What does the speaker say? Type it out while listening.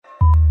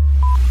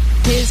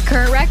His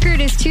current record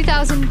is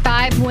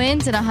 2,005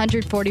 wins and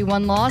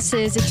 141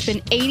 losses. It's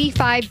been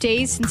 85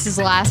 days since his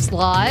last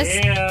loss.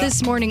 Yeah.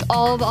 This morning,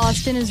 all of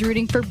Austin is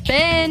rooting for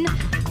Ben.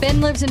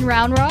 Ben lives in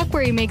Round Rock,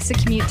 where he makes the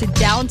commute to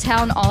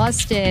downtown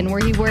Austin,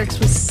 where he works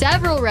with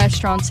several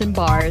restaurants and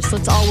bars.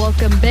 Let's all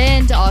welcome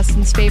Ben to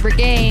Austin's favorite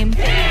game.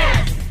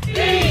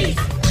 Hey,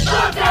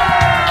 what's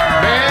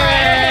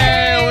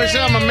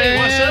up, my man?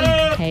 What's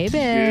up? Hey,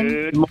 Ben.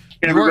 Good morning,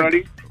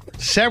 everybody.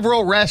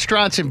 Several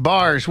restaurants and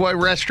bars. What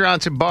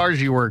restaurants and bars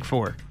you work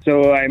for?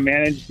 So I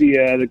manage the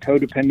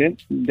Codependent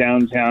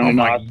downtown in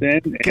my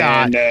Austin.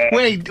 God. And,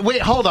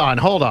 Wait, hold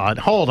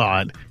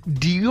on.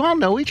 Do you all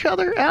know each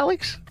other,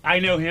 Alex? I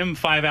know him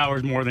 5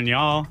 hours more than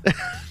y'all.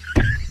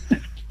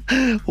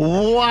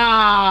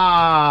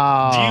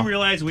 Wow. Do you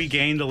realize we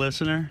gained a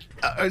listener?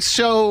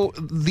 So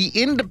the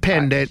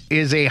Independent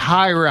is a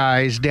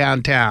high-rise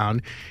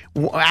downtown.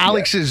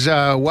 Alex's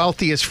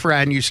wealthiest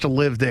friend used to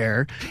live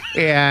there,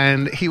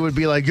 and he would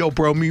be like, yo,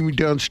 bro, meet me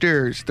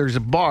downstairs. There's a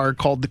bar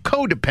called the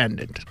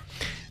Codependent.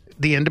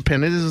 The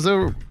Independent is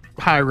the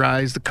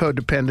high-rise. The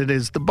Codependent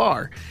is the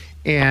bar.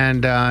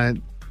 And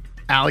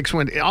Alex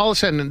went, all of a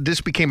sudden, this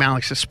became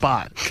Alex's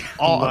spot.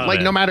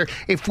 No matter,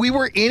 if we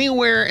were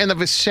anywhere in the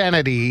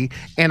vicinity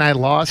and I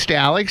lost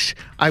Alex,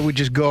 I would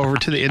just go over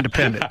to the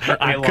Independent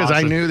because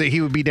I knew that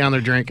he would be down there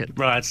drinking.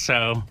 Bro, that's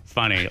so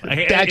funny.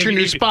 That's your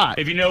new spot.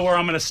 If you know where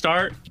I'm going to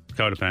start,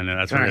 Codependent.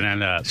 That's where we're going to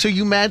end up. So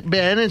you met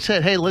Ben and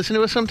said, hey, listen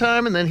to us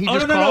sometime, and then he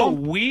just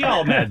called? No. We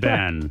all met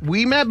Ben.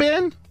 We met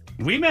Ben?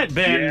 We met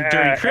Ben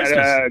during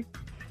Christmas.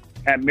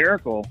 At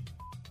Miracle.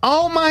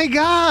 Oh, my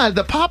God.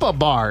 The pop-up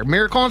bar,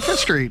 Miracle on Fifth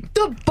Street.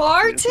 The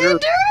bartender?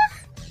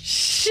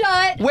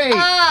 Shut Wait,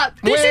 up.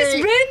 This is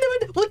wait.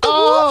 Ben with the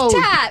wolf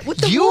tat. With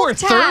the you wolf were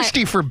tat.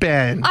 thirsty for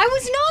Ben. I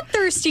was not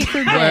thirsty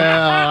for Ben.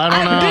 Well, I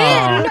don't know.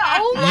 Ben,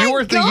 oh my you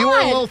were God. You were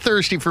a little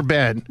thirsty for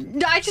Ben.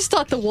 I just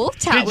thought the wolf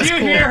tat Did was you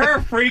cool. hear her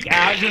freak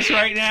out just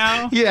right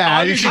now?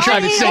 Yeah, she's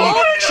trying to say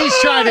she's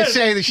trying to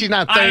say that she's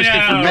not thirsty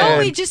for know. Ben.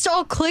 No, it just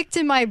all clicked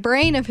in my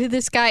brain of who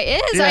this guy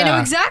is. Yeah. I know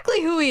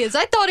exactly who he is.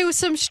 I thought it was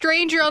some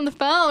stranger on the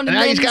phone. And now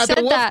then he's he got the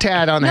said wolf that.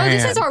 tat on the No, hand.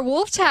 this is our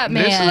wolf tat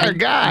man. This is our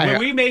guy. But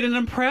we made an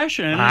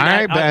impression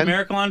right, at Ben.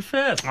 Miracle on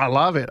Fifth. I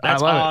love it.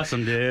 That's I love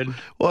awesome, dude. it.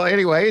 Well,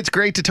 anyway, it's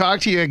great to talk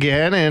to you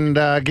again, and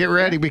get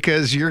ready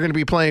because you're going to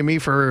be playing me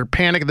for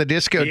Panic at the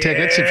Disco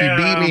tickets. If you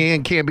beat me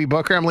and can't be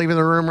Booker, I'm leaving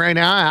the room right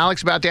now.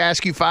 Alex about to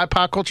ask you 5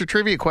 pop culture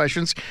trivia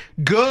questions.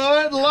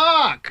 Good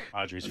luck.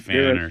 Audrey's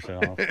fanning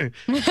herself.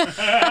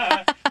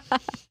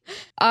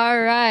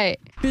 All right.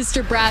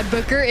 Mr. Brad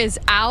Booker is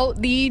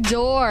out the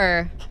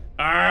door.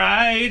 All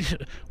right.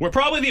 We're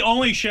probably the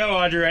only show,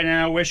 Audrey, right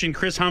now wishing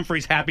Chris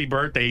Humphries happy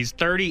birthday. He's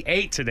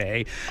 38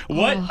 today.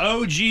 What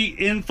OG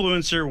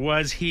influencer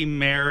was he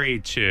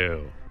married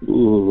to?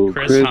 Ooh,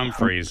 Chris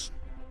Humphries.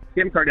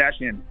 Kim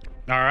Kardashian.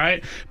 All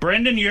right.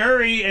 Brendan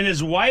Urie and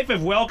his wife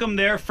have welcomed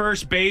their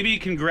first baby.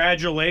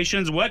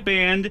 Congratulations. What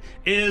band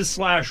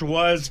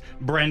is/was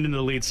Brendan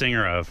the lead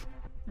singer of?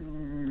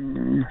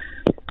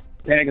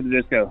 Panic at the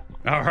Disco.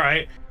 All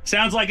right.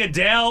 Sounds like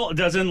Adele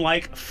doesn't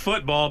like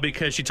football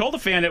because she told a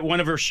fan at one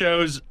of her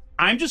shows,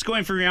 I'm just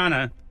going for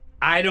Rihanna.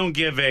 I don't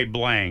give a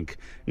blank.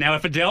 Now,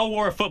 if Adele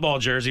wore a football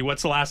jersey,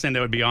 what's the last name that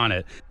would be on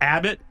it?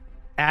 Abbott,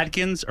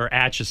 Adkins, or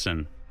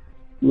Atchison?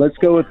 Let's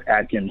go with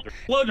Atkins.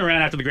 Floating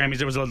around after the Grammys,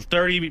 there was a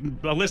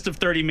list of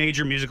 30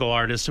 major musical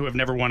artists who have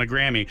never won a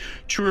Grammy.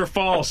 True or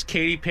false,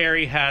 Katy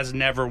Perry has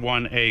never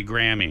won a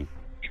Grammy.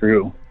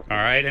 True. All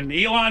right, and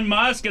Elon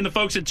Musk and the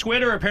folks at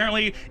Twitter are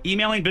apparently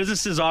emailing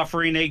businesses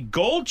offering a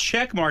gold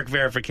checkmark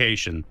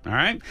verification. All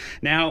right,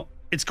 now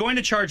it's going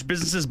to charge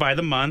businesses by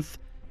the month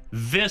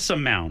this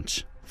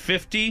amount: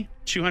 $50,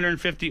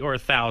 $250, or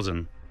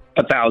 $1,000.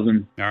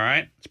 1,000. All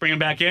right, let's bring him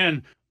back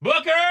in.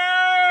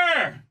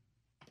 Booker!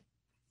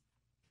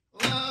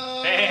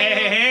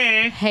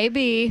 Hey. Hey,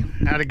 B.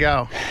 How'd it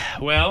go?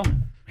 Well,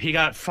 he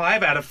got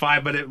 5 out of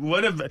 5,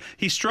 but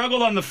he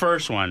struggled on the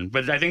first one.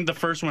 But I think the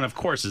first one, of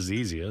course, is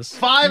easiest.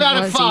 5 out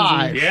of was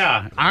 5.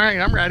 Yeah. All right,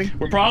 I'm ready.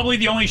 We're probably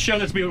the only show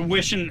that's been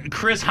wishing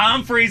Chris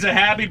Humphries a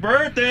happy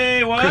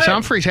birthday. What? Chris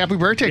Humphries, happy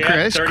birthday, Yeah,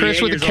 Chris. 38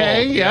 Chris with a years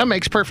K. old. Yeah,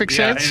 makes perfect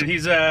Yeah, sense. and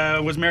he's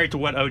was married to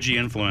what OG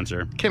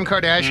influencer? Kim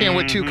Kardashian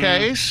with 2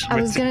 Ks. I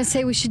was going to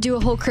say we should do a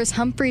whole Chris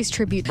Humphries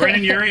tribute.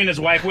 Brendan Urie and his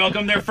wife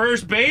welcomed their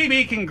first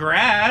baby.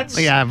 Congrats.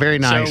 Yeah, very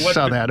nice. what,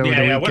 Saw that over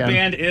the weekend. What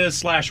band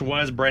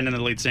is/was Brendan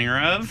the lead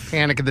singer of?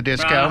 Panic at the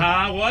Disco.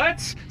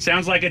 What?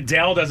 Sounds like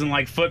Adele doesn't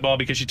like football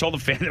because she told a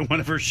fan at one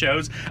of her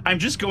shows, I'm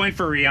just going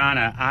for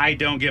Rihanna. I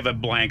don't give a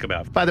blank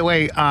about. By the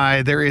way,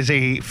 there is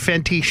a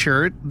Fenty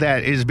shirt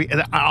that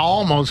I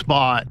almost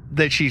bought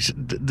that she's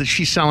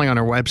selling on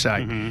her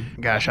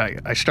website. Gosh,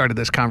 I started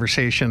this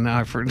conversation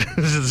for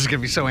this is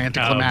gonna be so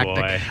anticlimactic.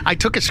 Oh, boy. I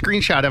took a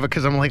screenshot of it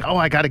because I'm like, oh,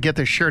 I got to get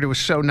this shirt. It was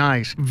so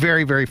nice,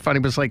 very very funny.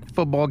 It was like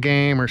football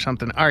game or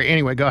something. All right,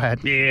 anyway, go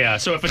ahead. Yeah.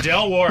 So if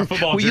Adele wore a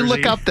football Will jersey, you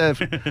look up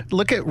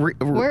look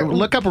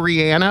up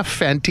Rihanna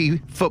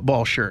Fenty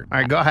football shirt? All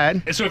right, go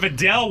ahead. So if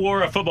Adele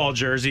wore a football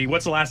jersey,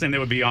 what's the last name that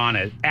would be on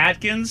it?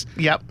 Atkins,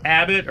 Yep.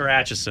 Abbott, or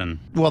Atchison?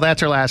 Well,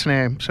 that's her last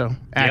name, so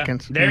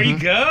Atkins. Yeah. There you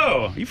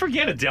go. You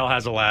forget Adele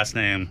has a last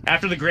name.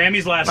 After the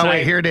Grammys last Oh night.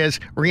 wait, here it is.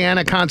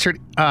 Rihanna concert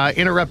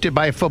interrupted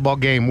by a football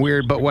game.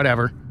 Weird, but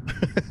whatever.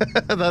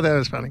 I thought that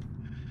was funny.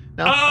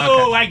 No?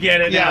 Oh, Okay. I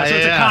get it. Yeah, now. So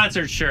it's a yeah.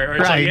 concert shirt. Or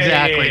it's Right, like,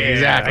 exactly,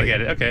 exactly. I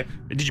get it. Okay.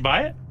 Did you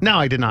buy it? No,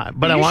 I did not,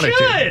 but I you wanted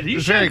should. to. You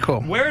It's should. very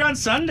cool. Wear it on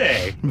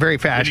Sunday. Very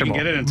fashionable.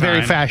 get it in Very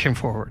time. fashion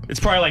forward. It's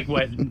probably like,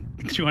 what,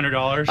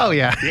 $200? Oh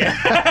yeah.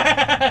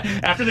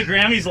 After the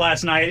Grammys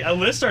last night, a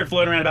list started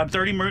floating around about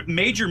 30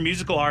 major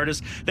musical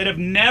artists that have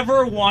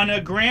never won a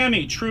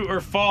Grammy. True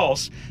or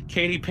false?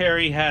 Katy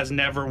Perry has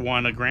never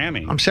won a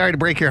Grammy. I'm sorry to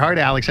break your heart,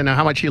 Alex. I know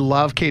how much you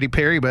love Katy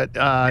Perry, but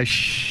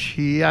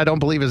she, I don't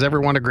believe, has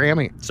ever won a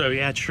Grammy. So,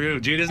 yeah, true.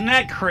 Dude, isn't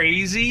that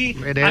crazy?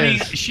 It I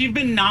mean, is. she's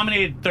been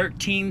nominated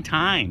 13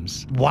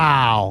 times.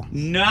 Wow.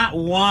 Not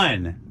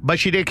one. But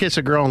she did kiss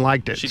a girl and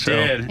liked it. She so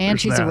did. And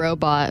there's she's that. a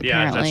robot, Yeah,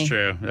 apparently. that's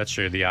true. That's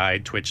true. The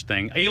eye twitch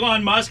thing.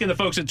 Elon Musk and the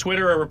folks at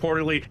Twitter are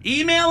reportedly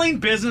emailing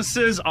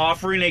businesses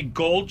offering a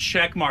gold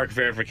checkmark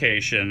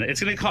verification.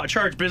 It's going to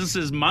charge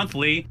businesses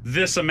monthly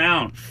this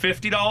amount: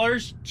 $50,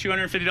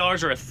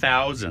 $250, or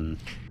 $1,000.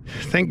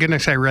 Thank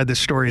goodness I read this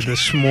story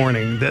this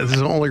morning. That's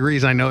the only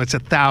reason I know it's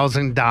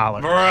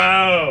 $1,000.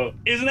 Bro,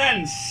 isn't that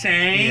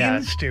insane? Yeah,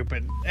 it's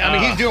stupid. I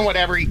mean, he's doing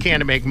whatever he can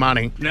to make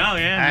money. No,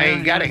 yeah. I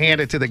no, got to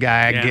hand it to the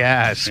guy, I yeah,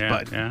 guess. yeah,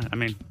 but yeah, I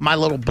mean, my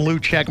little blue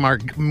check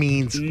mark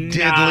means diddly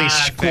nothing.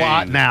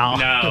 squat now.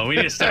 No, we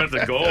need to step up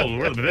the gold.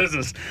 We're the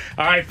business.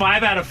 All right,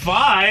 5 out of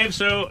 5.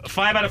 So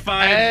 5 out of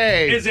 5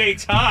 Hey. is a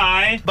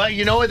tie. But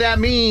you know what that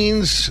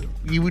means?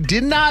 You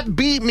did not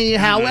beat me.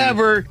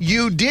 However,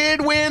 you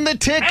did win the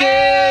tickets.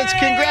 Hey!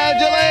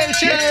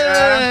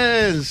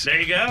 Congratulations. There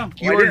you go.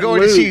 You I were didn't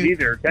going to lose see.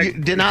 either. You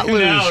did not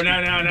lose. No.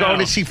 Going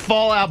to see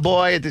Fall Out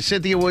Boy at the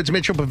Cynthia Woods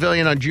Mitchell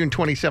Pavilion on June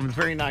 27th.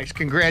 Very nice.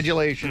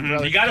 Congratulations,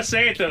 brother. You got to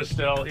say it, though,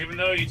 still. Even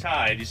though you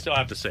tied, you still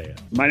have to say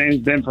it. My name's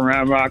Ben from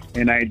Round Rock,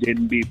 and I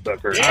didn't beat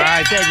Booker. All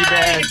right, thank you,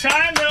 Ben.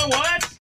 Time, though. What?